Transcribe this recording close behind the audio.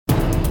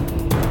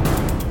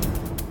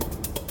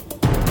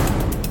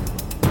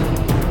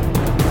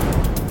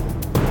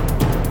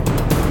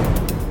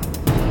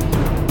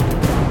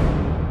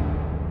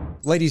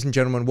Ladies and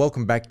gentlemen,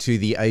 welcome back to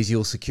the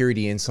ASIAL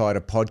Security Insider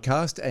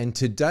podcast. And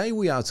today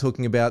we are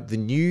talking about the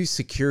new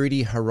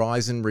Security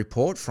Horizon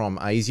report from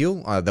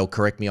ASIAL. They'll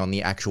correct me on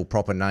the actual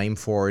proper name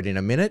for it in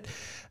a minute.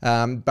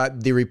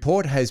 But the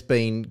report has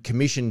been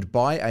commissioned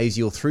by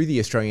ASIAL through the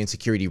Australian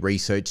Security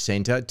Research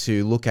Centre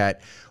to look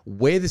at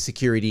where the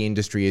security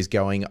industry is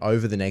going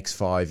over the next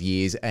 5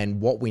 years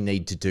and what we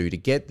need to do to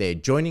get there.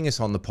 Joining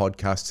us on the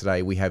podcast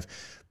today, we have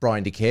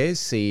Brian Decaires,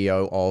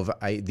 CEO of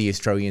the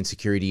Australian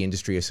Security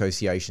Industry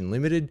Association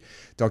Limited,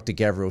 Dr.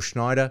 Gavriel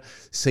Schneider,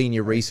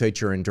 Senior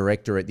Researcher and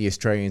Director at the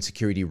Australian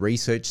Security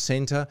Research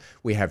Centre.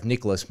 We have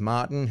Nicholas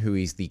Martin, who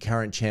is the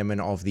current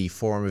Chairman of the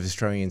Forum of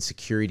Australian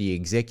Security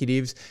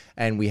Executives,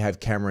 and we have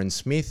Cameron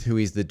Smith, who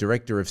is the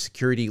Director of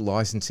Security,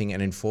 Licensing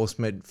and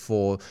Enforcement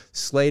for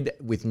SLED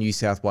with New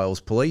South Wales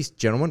Police.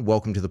 Gentlemen,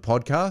 welcome to the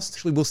podcast.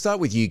 Actually, we'll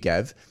start with you,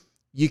 Gav.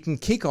 You can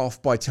kick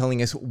off by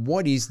telling us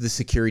what is the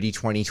Security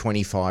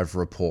 2025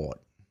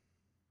 report?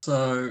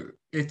 So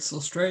it's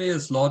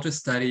Australia's largest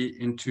study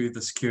into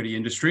the security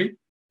industry,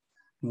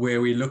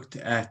 where we looked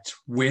at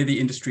where the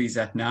industry is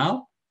at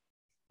now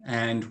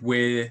and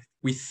where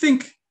we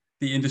think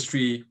the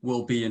industry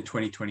will be in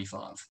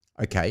 2025.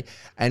 Okay.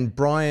 And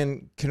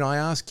Brian, can I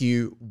ask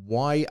you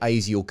why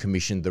ASIAL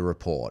commissioned the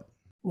report?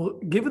 Well,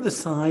 given the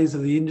size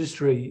of the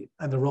industry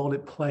and the role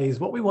it plays,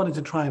 what we wanted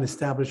to try and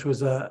establish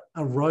was a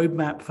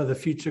roadmap for the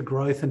future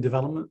growth and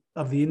development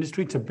of the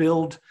industry to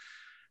build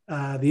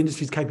the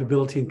industry's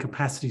capability and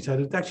capacity.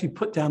 So to actually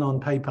put down on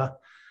paper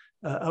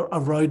a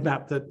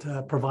roadmap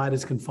that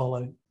providers can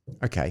follow.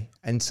 Okay.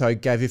 And so,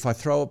 Gav, if I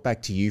throw it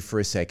back to you for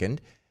a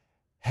second,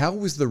 how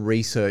was the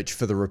research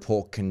for the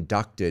report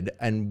conducted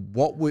and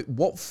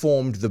what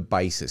formed the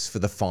basis for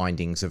the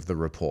findings of the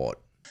report?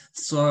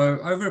 So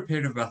over a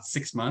period of about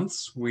 6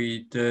 months,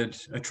 we did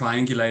a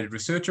triangulated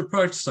research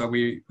approach. So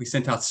we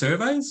sent out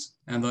surveys,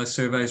 and those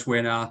surveys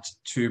went out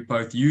to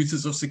both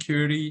users of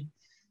security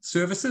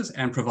services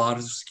and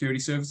providers of security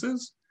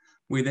services.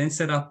 We then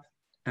set up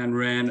and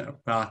ran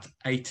about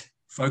 8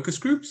 focus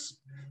groups,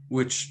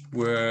 which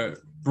were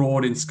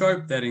broad in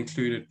scope. That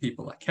included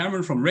people like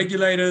Cameron from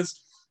regulators.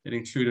 It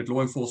included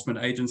law enforcement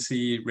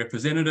agency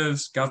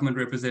representatives, government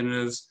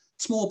representatives,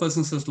 small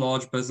businesses,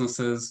 large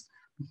businesses,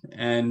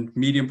 and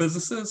medium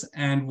businesses.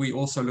 And we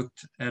also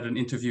looked at an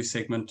interview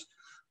segment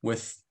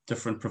with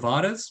different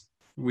providers.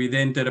 We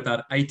then did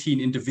about 18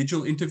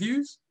 individual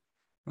interviews,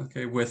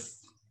 with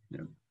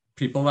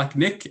people like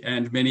Nick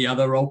and many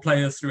other role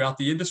players throughout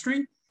the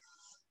industry.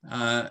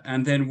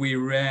 And then we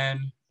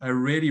ran a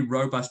really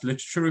robust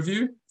literature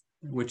review,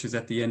 which is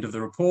at the end of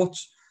the report,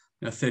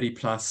 30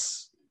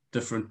 plus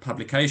different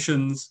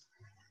publications,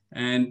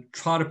 and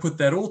try to put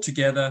that all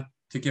together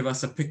to give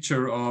us a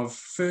picture of,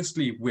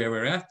 firstly, where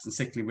we're at, and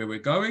secondly, where we're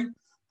going,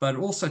 but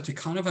also to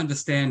kind of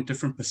understand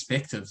different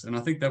perspectives. And I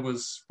think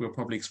we'll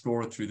probably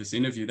explore it through this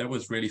interview. That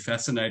was really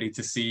fascinating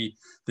to see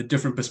the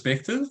different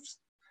perspectives.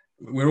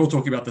 We're all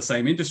talking about the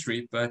same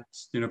industry, but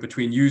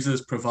between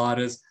users,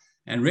 providers,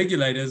 and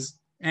regulators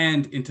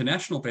and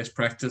international best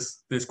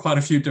practice, there's quite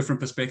a few different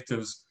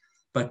perspectives.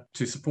 But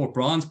to support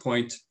Brian's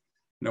point,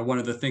 one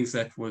of the things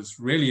that was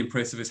really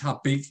impressive is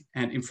how big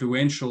and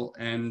influential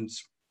and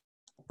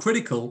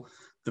critical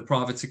the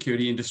private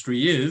security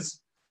industry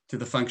is to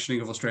the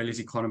functioning of Australia's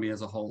economy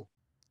as a whole.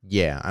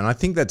 Yeah, and I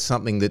think that's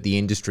something that the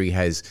industry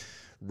has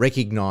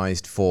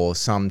recognised for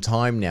some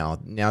time now.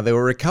 Now, there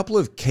were a couple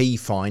of key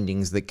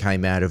findings that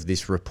came out of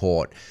this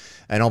report.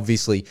 And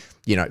obviously,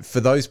 for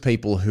those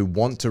people who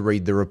want to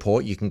read the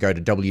report, you can go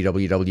to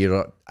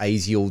www.asial.com.au,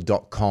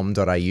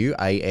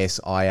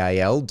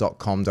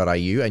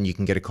 asial.com.au, and you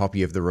can get a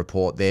copy of the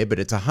report there. But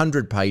it's a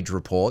 100-page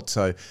report,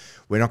 so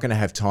we're not going to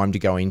have time to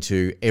go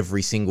into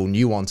every single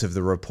nuance of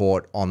the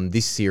report on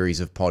this series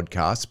of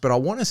podcasts. But I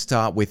want to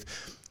start with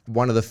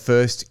one of the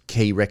first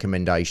key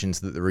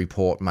recommendations that the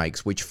report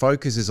makes, which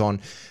focuses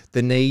on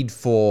the need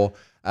for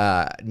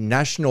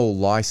national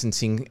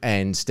licensing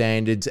and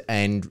standards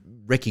and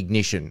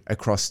recognition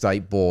across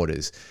state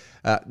borders.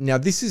 Now,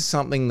 this is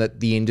something that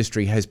the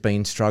industry has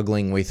been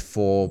struggling with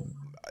for,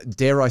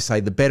 dare I say,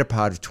 the better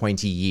part of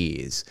 20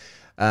 years.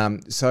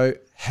 So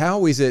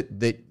how is it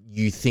that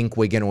you think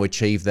we're going to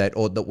achieve that,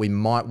 or that we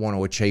might want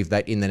to achieve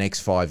that in the next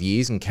 5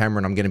 years? And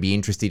Cameron, I'm going to be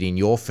interested in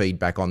your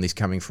feedback on this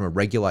coming from a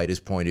regulator's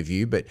point of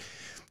view. But,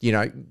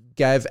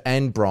 Gav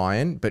and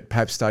Brian, but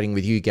perhaps starting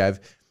with you, Gav,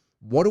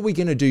 what are we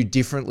going to do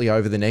differently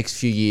over the next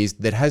few years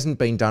that hasn't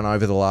been done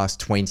over the last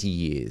 20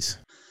 years?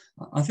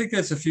 I think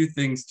there's a few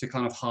things to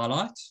kind of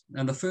highlight.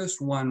 And the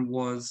first one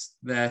was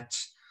that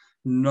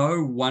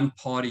no one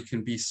party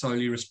can be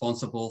solely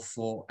responsible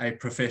for a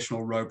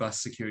professional,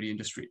 robust security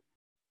industry.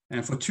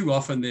 And for too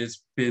often,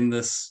 there's been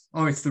this,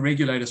 it's the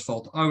regulator's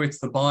fault. It's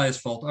the buyer's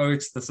fault.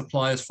 It's the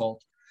supplier's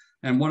fault.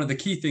 And one of the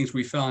key things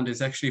we found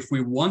is actually, if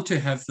we want to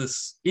have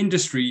this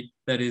industry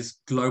that is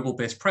global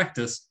best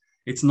practice,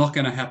 it's not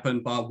going to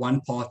happen by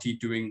one party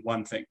doing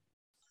one thing.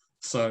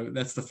 So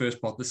that's the first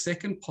part. The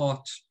second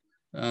part,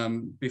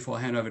 before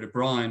I hand over to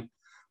Brian,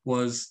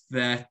 was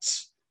that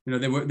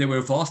there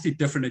were vastly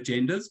different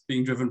agendas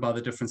being driven by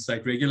the different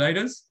state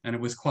regulators, and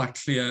it was quite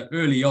clear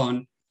early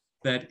on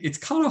that it's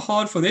kind of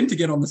hard for them to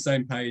get on the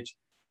same page.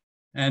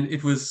 And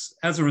it was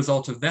as a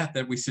result of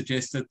that we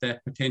suggested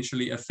that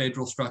potentially a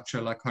federal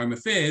structure like Home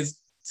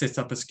Affairs sets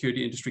up a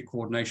security industry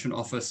coordination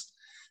office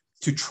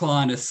to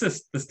try and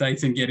assist the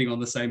states in getting on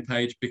the same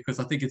page, because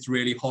I think it's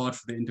really hard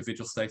for the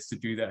individual states to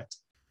do that.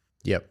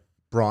 Yep.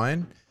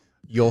 Brian,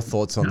 your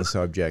thoughts on the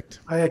subject?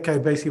 I echo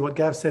basically what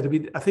Gav said. I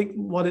mean, I think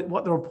what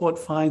the report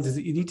finds is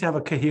that you need to have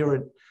a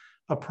coherent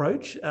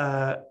approach.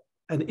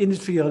 An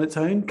industry on its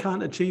own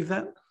can't achieve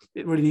that.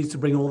 It really needs to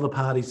bring all the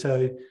parties.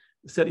 So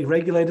certainly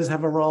regulators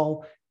have a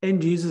role,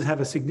 end users have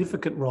a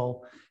significant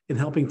role in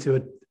helping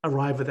to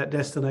arrive at that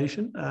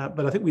destination.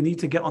 But I think we need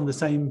to get on the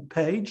same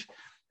page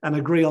and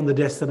agree on the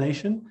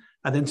destination,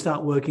 and then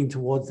start working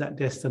towards that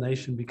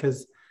destination,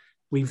 because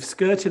we've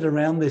skirted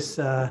around this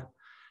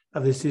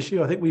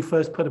issue. I think we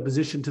first put a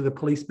position to the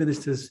police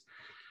ministers,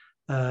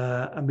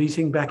 a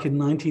meeting back in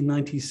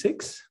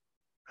 1996.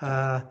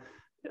 I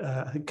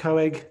think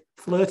COAG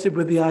flirted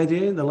with the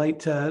idea in the late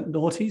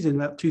noughties, in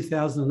about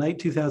 2008,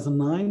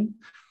 2009,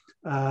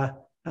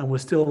 and we're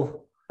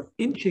still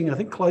inching, I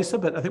think, closer,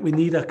 but I think we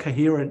need a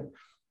coherent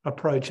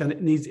approach, and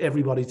it needs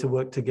everybody to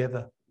work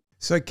together.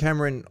 So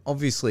Cameron,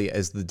 obviously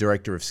as the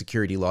Director of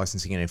Security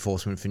Licensing and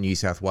Enforcement for New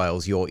South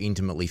Wales, you're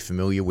intimately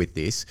familiar with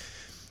this.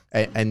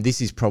 And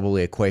this is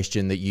probably a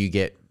question that you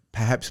get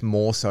perhaps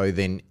more so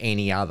than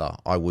any other,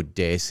 I would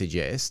dare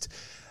suggest.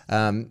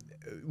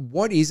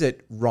 What is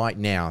it right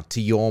now,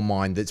 to your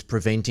mind, that's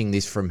preventing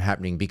this from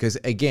happening? Because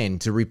again,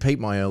 to repeat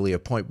my earlier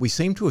point, we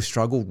seem to have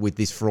struggled with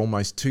this for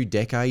almost 2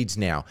 decades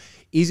now.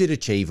 Is it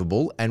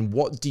achievable? And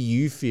what do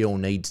you feel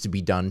needs to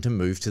be done to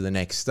move to the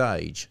next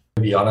stage?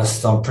 To be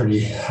honest, I'm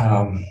pretty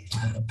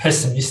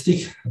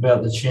pessimistic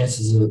about the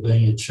chances of it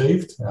being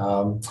achieved.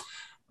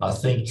 I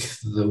think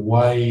the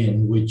way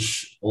in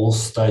which all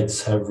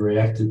states have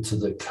reacted to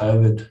the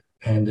COVID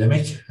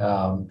pandemic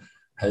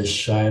has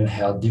shown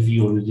how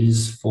difficult it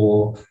is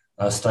for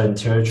state and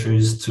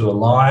territories to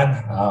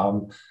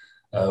align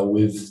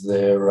with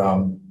their,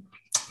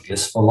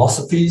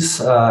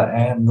 philosophies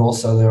and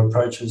also their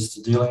approaches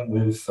to dealing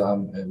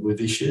with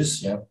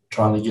issues.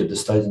 Trying to get the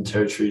states and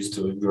territories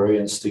to agree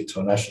and stick to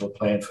a national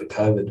plan for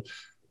COVID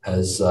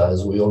has,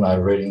 as we all know,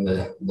 reading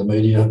the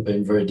media,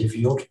 been very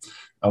difficult.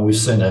 And we've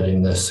seen that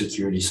in the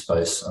security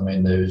space. I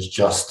mean, there's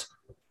just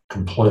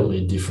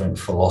completely different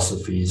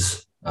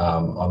philosophies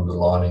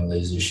underlining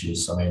these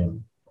issues. I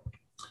mean,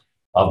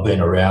 I've been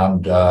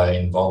around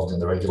involved in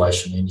the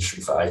regulation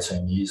industry for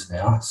 18 years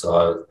now.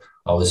 So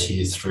I was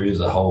here through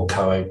the whole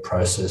COAG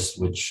process,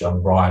 which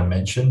Brian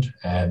mentioned,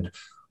 and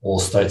all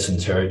states and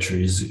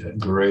territories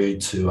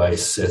agreed to a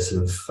set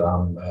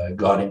of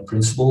guiding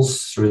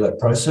principles through that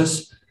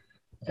process.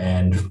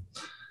 And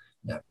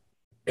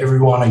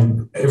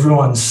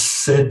everyone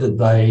said that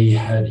they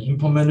had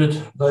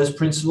implemented those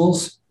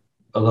principles,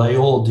 but they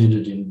all did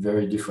it in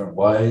very different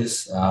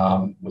ways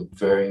with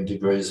varying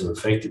degrees of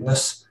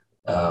effectiveness.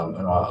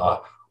 And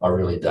I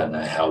really don't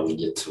know how we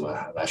get to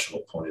a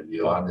national point of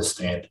view. I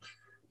understand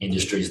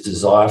industry's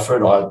desire for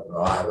it.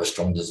 I have a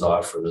strong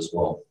desire for it as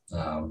well,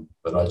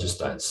 but I just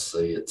don't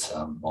see it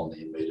on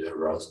the immediate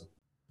horizon.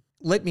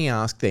 Let me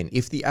ask then,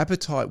 if the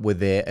appetite were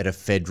there at a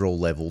federal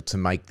level to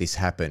make this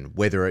happen,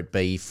 whether it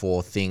be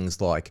for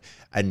things like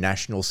a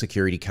national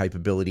security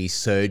capability,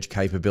 surge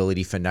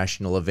capability for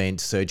national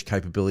events, surge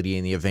capability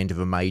in the event of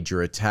a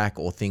major attack,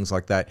 or things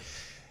like that,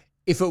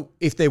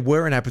 if there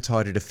were an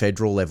appetite at a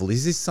federal level,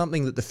 is this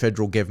something that the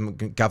federal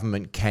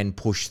government can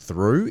push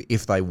through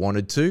if they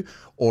wanted to,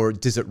 or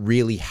does it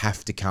really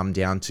have to come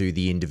down to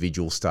the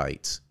individual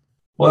states?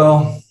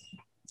 Well,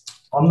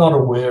 I'm not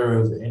aware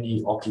of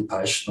any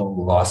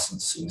occupational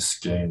licensing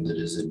scheme that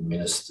is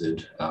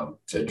administered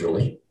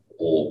federally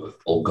or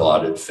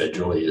guided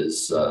federally,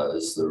 as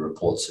the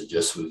report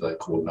suggests, with a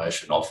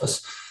coordination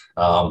office.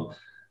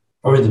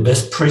 Probably the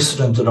best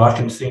precedent that I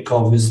can think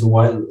of is the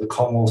way that the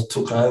Commonwealth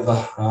took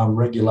over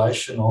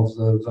regulation of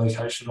the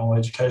vocational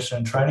education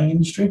and training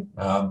industry.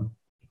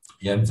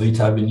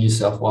 VTAB in New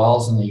South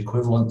Wales and the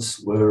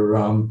equivalents were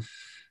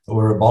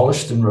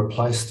abolished and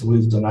replaced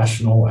with the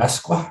national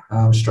ASQA,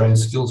 Australian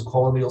Skills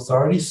Quality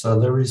Authority. So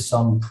there is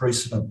some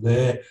precedent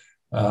there,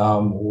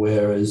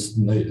 whereas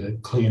a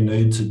clear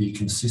need to be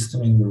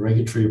consistent in the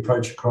regulatory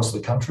approach across the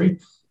country.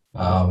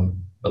 But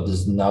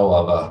there's no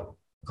other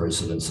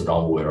precedents that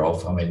I'm aware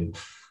of. I mean,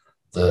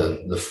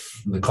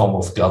 the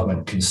Commonwealth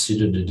Government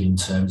considered it in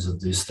terms of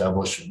the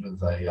establishment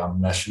of a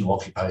National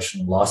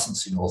Occupational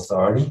Licensing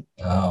Authority,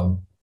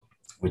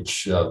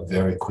 which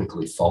very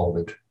quickly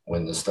folded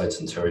when the states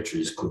and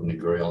territories couldn't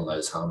agree on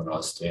those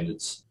harmonised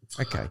standards.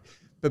 Okay.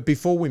 But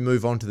before we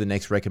move on to the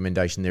next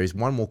recommendation, there is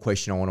one more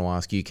question I want to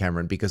ask you,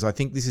 Cameron, because I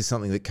think this is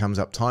something that comes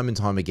up time and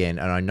time again,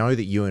 and I know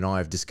that you and I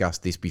have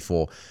discussed this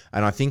before,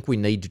 and I think we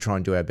need to try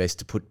and do our best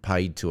to put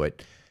paid to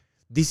it.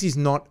 This is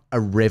not a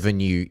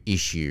revenue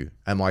issue,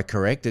 am I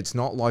correct? It's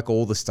not like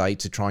all the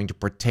states are trying to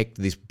protect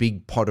this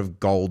big pot of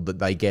gold that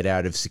they get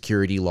out of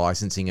security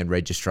licensing and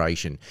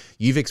registration.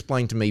 You've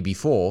explained to me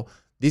before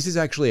this is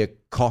actually a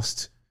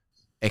cost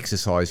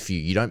exercise for you.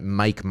 You don't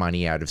make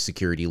money out of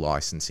security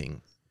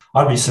licensing.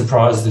 I'd be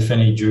surprised if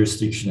any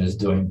jurisdiction is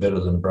doing better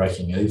than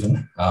breaking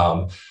even.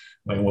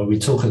 When we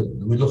look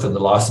at the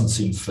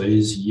licensing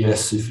fees,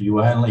 yes, if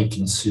you only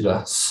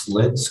consider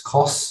SLED's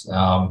costs,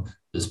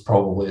 there's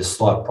probably a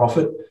slight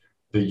profit,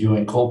 but you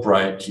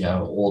incorporate,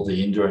 all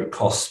the indirect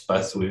costs,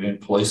 both within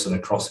police and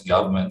across the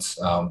government,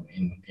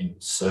 in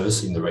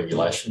servicing the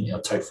regulation.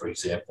 Take, for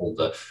example,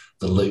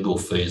 the legal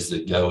fees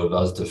that go with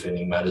us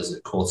defending matters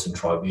at courts and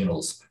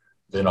tribunals.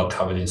 They're not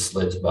covered in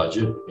SLED's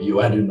budget.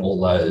 You add in all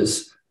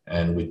those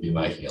and we'd be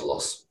making a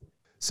loss.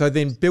 So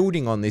then,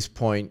 building on this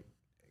point,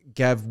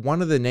 Gav,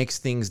 one of the next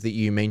things that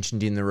you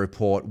mentioned in the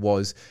report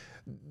was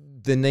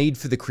the need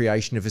for the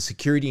creation of a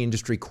security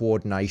industry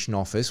coordination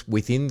office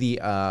within the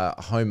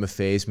Home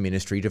Affairs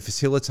Ministry to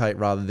facilitate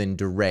rather than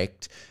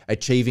direct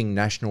achieving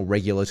national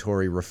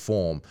regulatory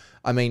reform.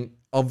 I mean,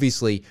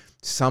 obviously,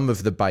 some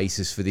of the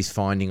basis for this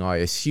finding, I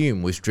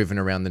assume, was driven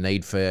around the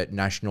need for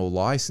national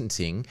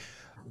licensing.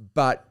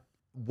 But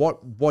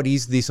what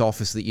is this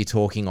office that you're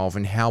talking of,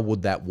 and how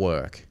would that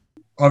work?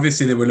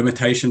 Obviously, there were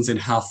limitations in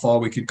how far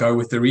we could go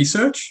with the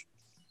research,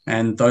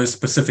 and those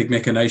specific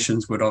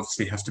machinations would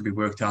obviously have to be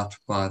worked out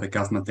by the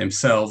government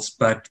themselves.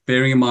 But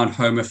bearing in mind,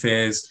 Home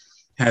Affairs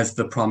has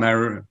the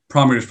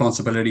primary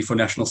responsibility for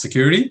national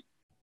security,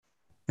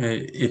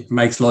 it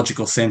makes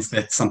logical sense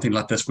that something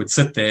like this would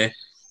sit there.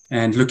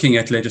 And looking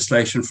at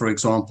legislation, for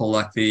example,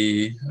 like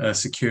the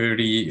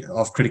security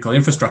of critical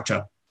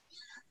infrastructure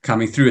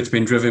coming through, it's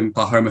been driven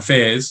by Home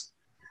Affairs,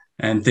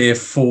 and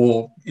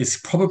therefore is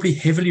probably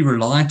heavily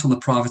reliant on the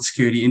private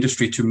security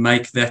industry to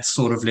make that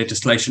sort of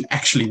legislation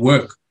actually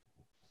work.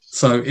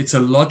 So it's a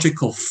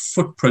logical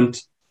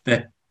footprint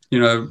that,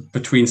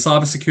 between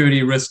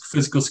cybersecurity risk,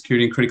 physical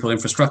security, and critical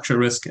infrastructure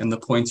risk, and the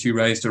points you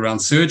raised around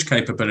surge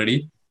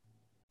capability,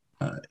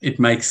 it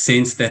makes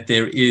sense that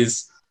there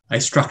is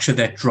a structure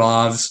that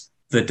drives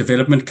the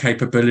development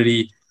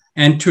capability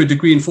and, to a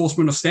degree,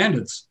 enforcement of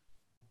standards,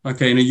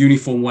 in a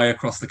uniform way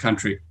across the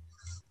country.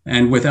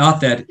 And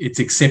without that, it's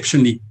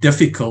exceptionally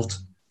difficult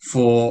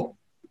for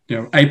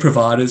A,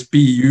 providers, B,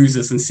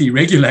 users, and C,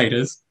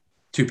 regulators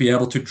to be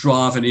able to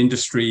drive an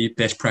industry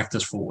best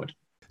practice forward.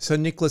 So,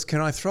 Nicholas,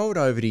 can I throw it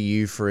over to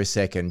you for a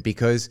second?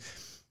 Because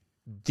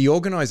the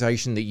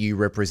organisation that you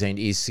represent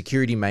is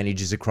security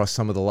managers across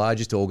some of the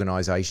largest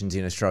organisations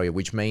in Australia,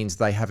 which means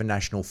they have a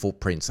national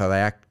footprint. So they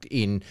act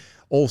in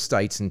all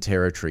states and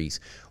territories.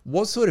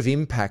 What sort of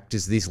impact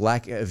does this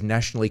lack of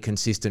nationally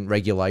consistent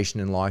regulation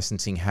and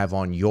licensing have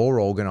on your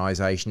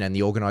organisation and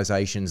the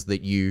organisations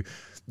that you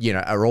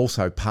are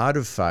also part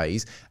of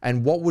FASE?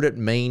 And what would it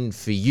mean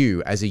for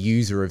you as a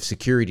user of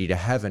security to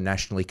have a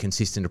nationally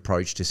consistent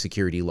approach to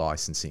security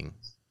licensing?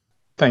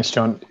 Thanks,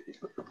 John.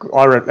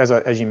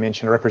 As you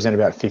mentioned, I represent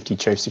about 50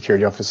 chief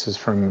security officers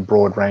from a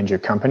broad range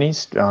of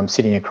companies,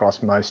 sitting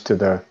across most of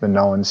the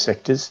known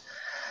sectors.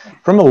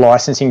 From a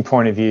licensing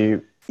point of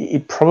view,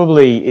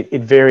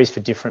 it varies for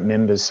different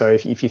members. So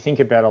if you think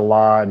about a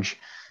large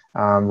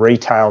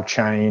retail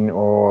chain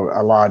or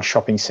a large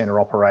shopping centre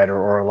operator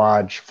or a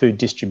large food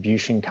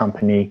distribution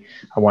company,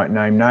 I won't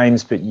name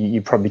names, but you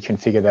probably can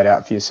figure that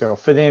out for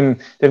yourself. For them,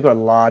 they've got a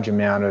large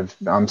amount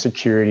of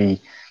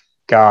security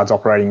guards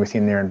operating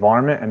within their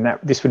environment, and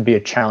this would be a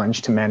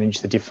challenge to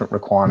manage the different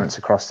requirements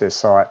across their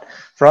site.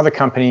 For other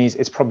companies,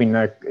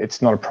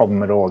 it's not a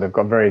problem at all. They've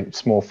got very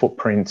small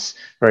footprints,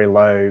 very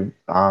low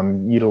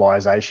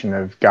utilisation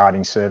of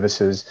guarding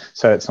services,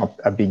 so it's not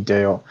a big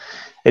deal.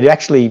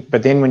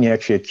 But then when you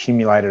actually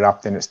accumulate it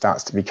up, then it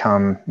starts to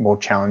become more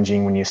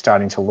challenging when you're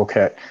starting to look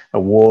at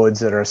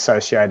awards that are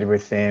associated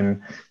with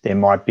them. There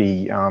might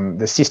be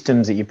the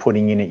systems that you're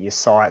putting in at your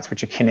sites,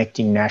 which are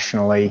connecting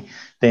nationally.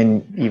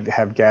 Then you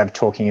have Gav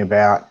talking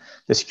about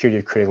the Security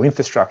of Critical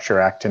Infrastructure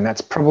Act, and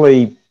that's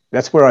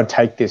where I'd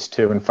take this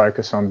to and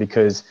focus on,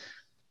 because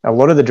a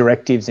lot of the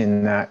directives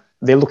in that,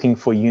 they're looking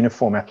for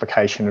uniform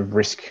application of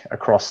risk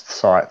across the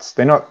sites.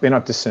 They're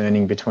not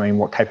discerning between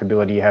what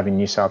capability you have in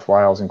New South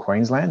Wales and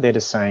Queensland. They're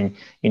just saying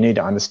you need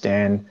to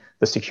understand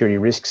the security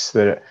risks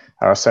that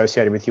are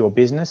associated with your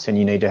business, and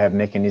you need to have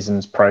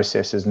mechanisms,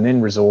 processes, and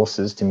then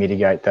resources to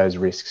mitigate those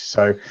risks.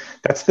 So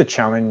that's the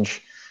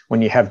challenge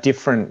when you have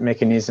different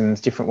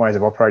mechanisms, different ways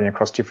of operating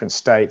across different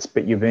states,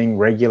 but you're being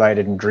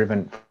regulated and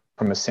driven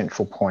from a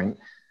central point,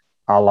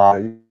 a la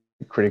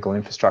Critical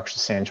Infrastructure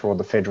Centre or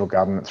the federal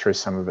government through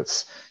some of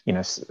its,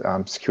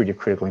 security of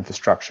critical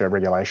infrastructure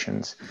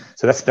regulations.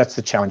 So that's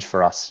the challenge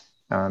for us.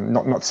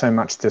 Not so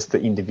much just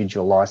the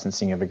individual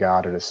licensing of a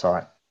guard at a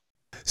site.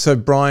 So,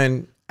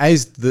 Brian,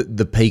 as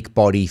the peak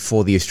body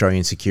for the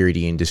Australian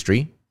security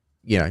industry,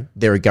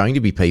 there are going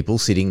to be people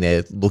sitting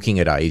there looking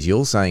at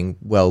ASIAL saying,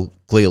 well,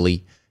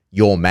 clearly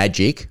you're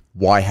magic.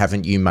 Why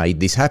haven't you made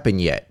this happen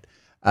yet?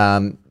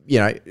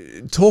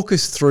 Talk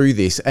us through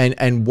this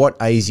and what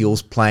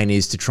ASIAL's plan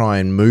is to try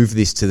and move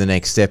this to the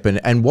next step,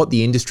 and what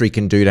the industry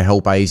can do to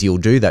help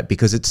ASIAL do that,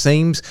 because it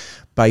seems,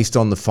 based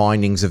on the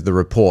findings of the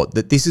report,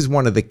 that this is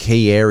one of the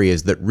key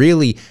areas that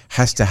really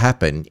has to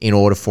happen in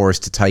order for us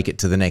to take it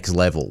to the next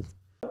level.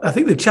 I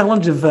think the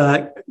challenge of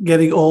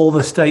getting all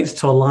the states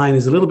to align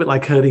is a little bit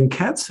like herding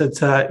cats.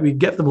 We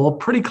get them all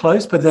pretty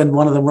close, but then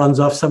one of them runs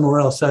off somewhere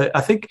else. So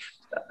I think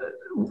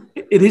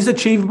it is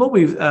achievable.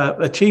 We've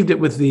achieved it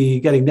with the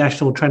getting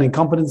national training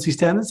competency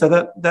standards. So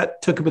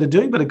that took a bit of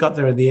doing, but it got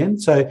there in the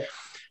end. So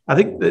I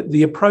think that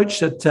the approach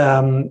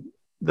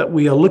that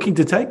we are looking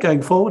to take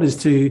going forward is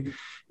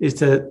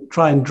to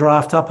try and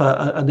draft up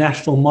a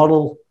national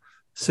model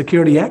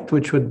security act,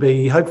 which would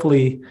be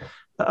hopefully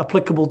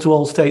applicable to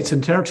all states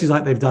and territories,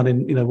 like they've done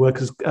in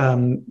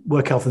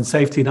work health and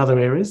safety and other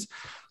areas.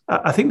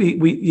 I think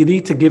you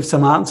need to give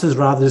some answers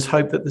rather than just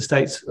hope that the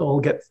states all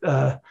get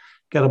a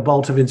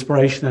bolt of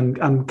inspiration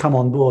and come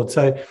on board.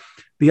 So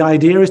the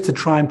idea is to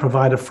try and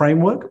provide a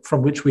framework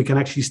from which we can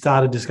actually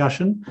start a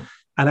discussion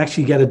and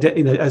actually get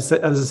as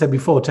I said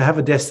before, to have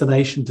a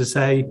destination to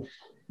say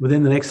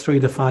within the next 3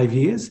 to 5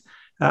 years,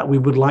 we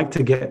would like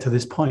to get to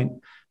this point,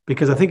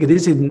 because I think it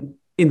is in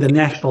the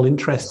national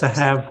interest to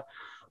have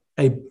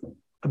a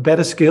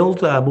better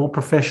skilled, more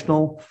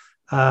professional,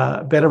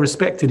 better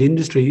respected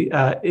industry.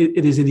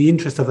 It is in the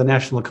interest of the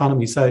national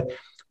economy. So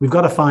we've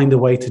got to find a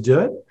way to do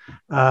it.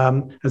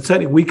 And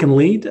certainly we can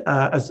lead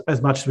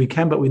as much as we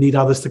can, but we need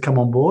others to come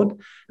on board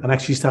and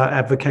actually start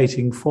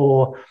advocating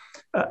for,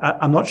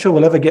 I'm not sure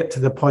we'll ever get to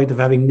the point of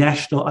having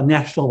a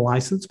national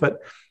license, but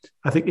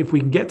I think if we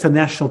can get to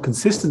national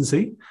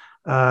consistency,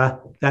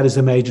 that is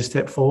a major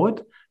step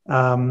forward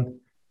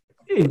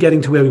in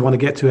getting to where we want to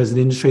get to as an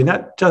industry. And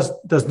that just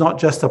does not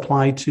just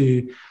apply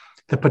to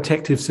the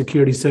protective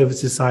security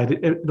services side.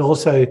 It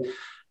also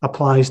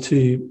applies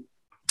to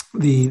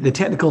the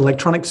technical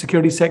electronic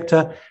security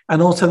sector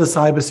and also the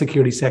cyber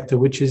security sector,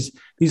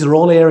 these are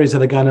all areas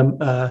that are going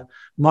to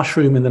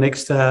mushroom in the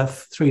next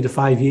 3 to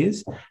 5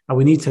 years. And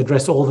we need to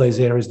address all those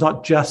areas,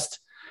 not just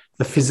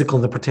the physical,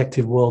 the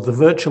protective world. The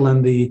virtual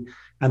and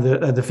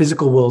the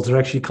physical worlds are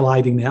actually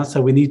colliding now.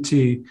 So we need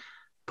to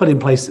put in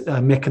place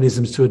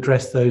mechanisms to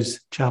address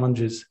those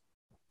challenges.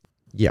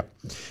 Yeah.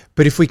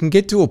 But if we can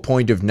get to a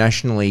point of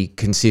nationally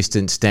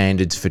consistent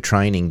standards for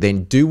training,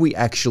 then do we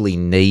actually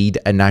need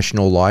a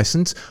national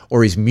license,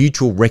 or is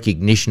mutual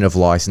recognition of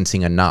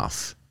licensing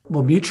enough?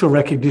 Well, mutual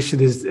recognition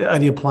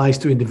only applies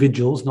to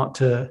individuals, not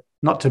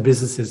to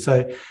businesses.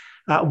 So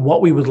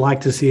what we would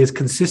like to see is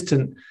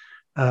consistent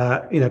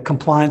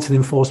compliance and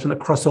enforcement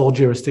across all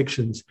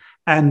jurisdictions,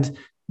 and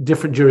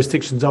different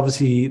jurisdictions,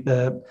 obviously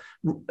the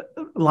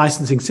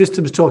licensing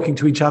systems talking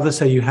to each other.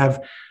 So you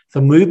have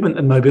the movement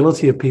and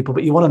mobility of people,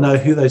 but you want to know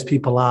who those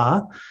people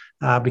are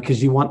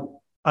because you want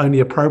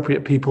only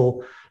appropriate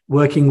people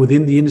working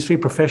within the industry,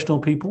 professional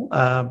people.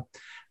 And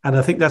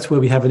I think that's where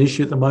we have an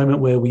issue at the moment,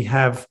 where we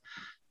have,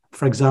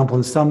 for example,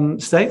 in some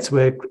states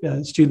where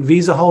student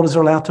visa holders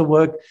are allowed to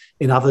work,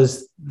 in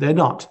others they're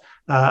not.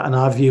 And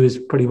our view is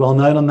pretty well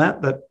known on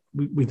that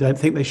we don't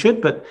think they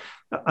should. But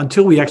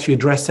until we actually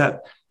address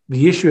that,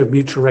 the issue of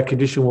mutual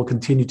recognition will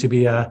continue to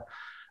be a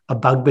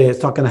bugbear.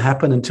 It's not going to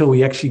happen until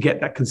we actually get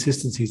that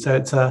consistency.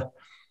 So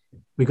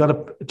we've got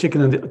a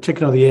chicken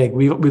or the egg.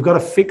 We've got to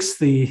fix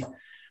the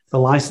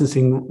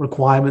licensing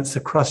requirements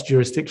across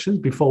jurisdictions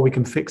before we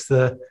can fix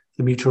the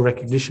mutual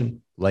recognition.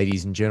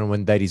 Ladies and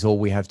gentlemen, that is all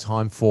we have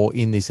time for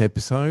in this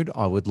episode.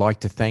 I would like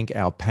to thank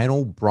our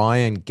panel,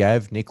 Brian,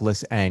 Gav,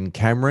 Nicholas, and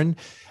Cameron.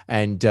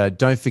 And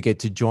don't forget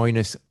to join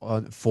us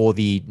for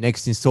the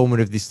next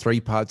installment of this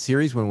 3-part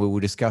series, when we will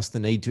discuss the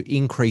need to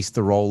increase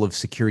the role of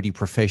security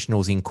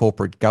professionals in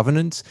corporate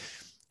governance,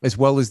 as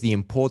well as the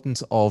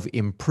importance of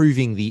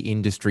improving the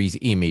industry's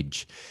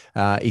image.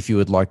 If you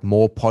would like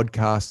more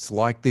podcasts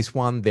like this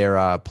one, there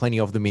are plenty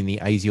of them in the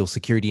ASIAL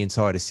Security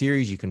Insider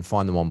series. You can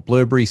find them on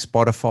Blueberry,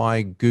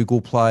 Spotify, Google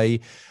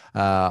Play,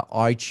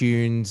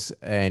 iTunes,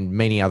 and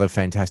many other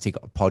fantastic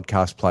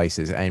podcast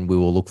places. And we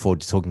will look forward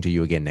to talking to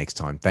you again next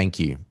time. Thank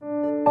you.